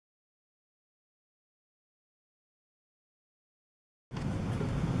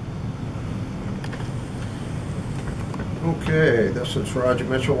Okay, this is Roger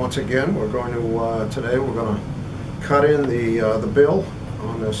Mitchell once again. We're going to today we're going to cut in the bill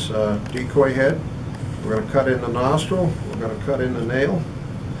on this decoy head. We're going to cut in the nostril. We're going to cut in the nail,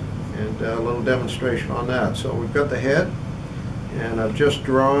 and a little demonstration on that. So we've got the head, and I've just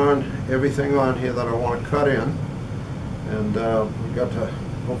drawn everything on here that I want to cut in, and we've got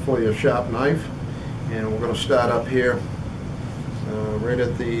hopefully a sharp knife, and we're going to start up here right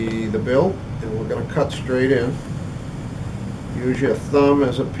at the bill, and we're going to cut straight in. Use your thumb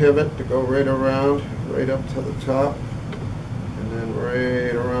as a pivot to go right around, right up to the top, and then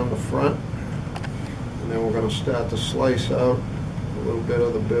right around the front. And then we're going to start to slice out a little bit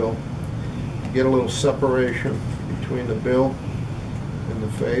of the bill. Get a little separation between the bill and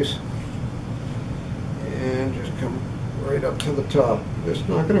the face. And just come right up to the top. It's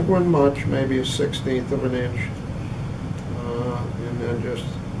not going to go in much, maybe a 1/16 of an inch. And then just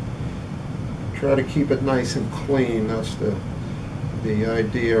try to keep it nice and clean. That's the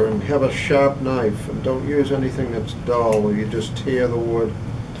idea. And have a sharp knife, and don't use anything that's dull, or you just tear the wood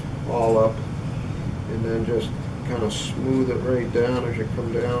all up. And then just kind of smooth it right down as you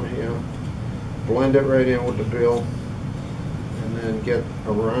come down here. Blend it right in with the bill, and then get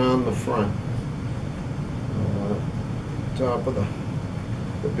around the front, top of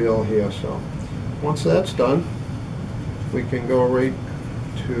the bill here. So once that's done, we can go right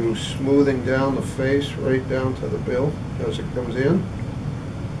to smoothing down the face right down to the bill as it comes in.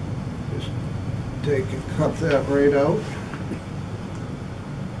 Just take and cut that right out.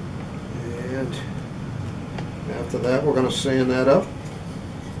 And after that, we're going to sand that up.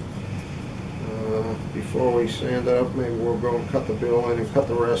 Before we sand it up, maybe we'll go and cut the bill in and cut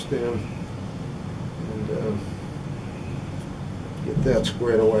the rest in, and get that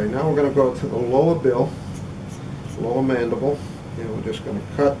squared away. Now we're going to go to the lower bill, lower mandible, and we're just going to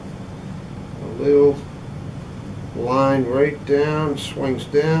cut a little line right down, swings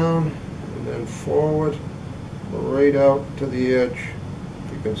down, and then forward, right out to the edge.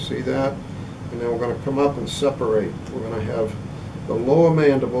 You can see that. And then we're going to come up and separate. We're going to have the lower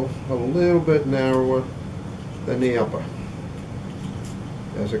mandible a little bit narrower than the upper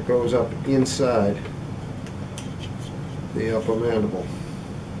as it goes up inside the upper mandible.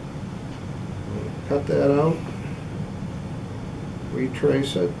 Cut that out,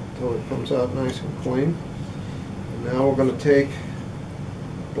 retrace it until it comes out nice and clean. And now we're going to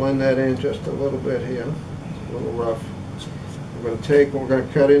blend that in just a little bit here. It's a little rough. We're going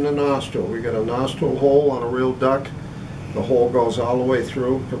to cut in the nostril. We got a nostril hole on a real duck. The hole goes all the way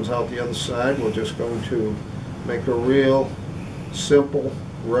through, comes out the other side. We're just going to make a real simple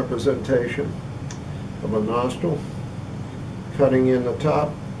representation of a nostril. Cutting in the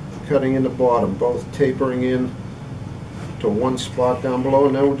top, cutting in the bottom, both tapering in to one spot down below.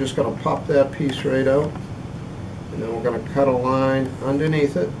 And then we're just going to pop that piece right out. And then we're going to cut a line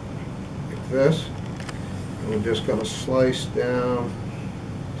underneath it, like this. And we're just going to slice down,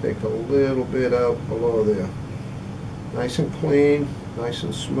 take a little bit out below there. Nice and clean, nice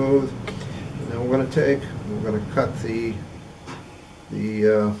and smooth. And then we're going to cut the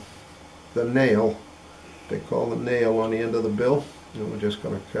nail. They call the nail on the end of the bill. And we're just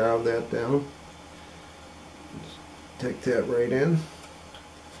going to carve that down. Take that right in,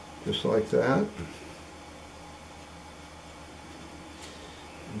 just like that.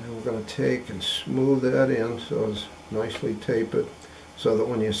 And then we're going to take and smooth that in so it's nicely tapered, so that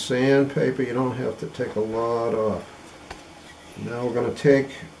when you sandpaper, you don't have to take a lot off. Now we're going to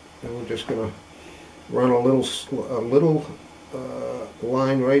and we're just going to run a little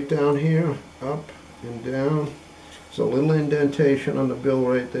line right down here, up and down. There's a little indentation on the bill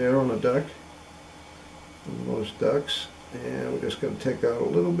right there on the duck, on those ducks, and we're just going to take out a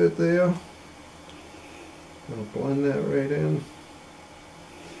little bit there. Going to blend that right in.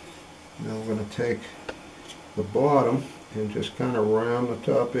 Now we're going to take the bottom and just kind of round the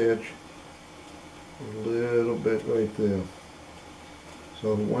top edge a little bit right there.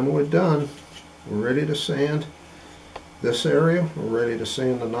 So when we're done, we're ready to sand this area, we're ready to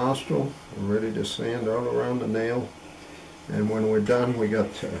sand the nostril, we're ready to sand out around the nail. And when we're done, we got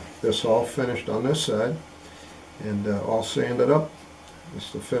this all finished on this side and all sanded up. This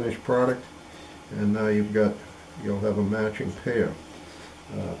is the finished product, and now you'll have a matching pair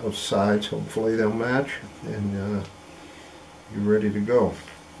of sides. Hopefully they'll match, and you're ready to go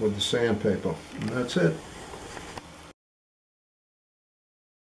with the sandpaper. And that's it.